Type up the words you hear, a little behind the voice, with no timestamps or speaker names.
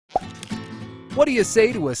What do you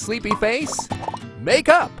say to a sleepy face?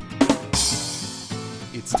 Makeup!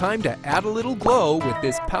 It's time to add a little glow with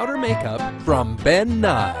this powder makeup from Ben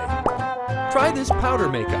Nye. Try this powder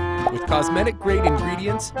makeup with cosmetic-grade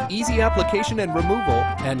ingredients, easy application and removal,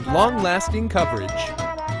 and long-lasting coverage.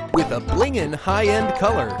 With a blingin' high-end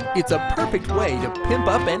color, it's a perfect way to pimp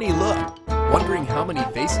up any look. Wondering how many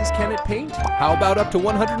faces can it paint? How about up to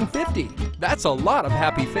 150? That's a lot of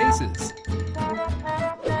happy faces.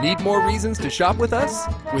 Need more reasons to shop with us?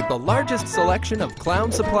 With the largest selection of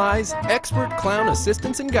clown supplies, expert clown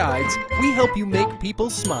assistants and guides, we help you make people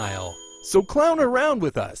smile. So clown around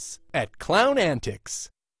with us at Clown Antics.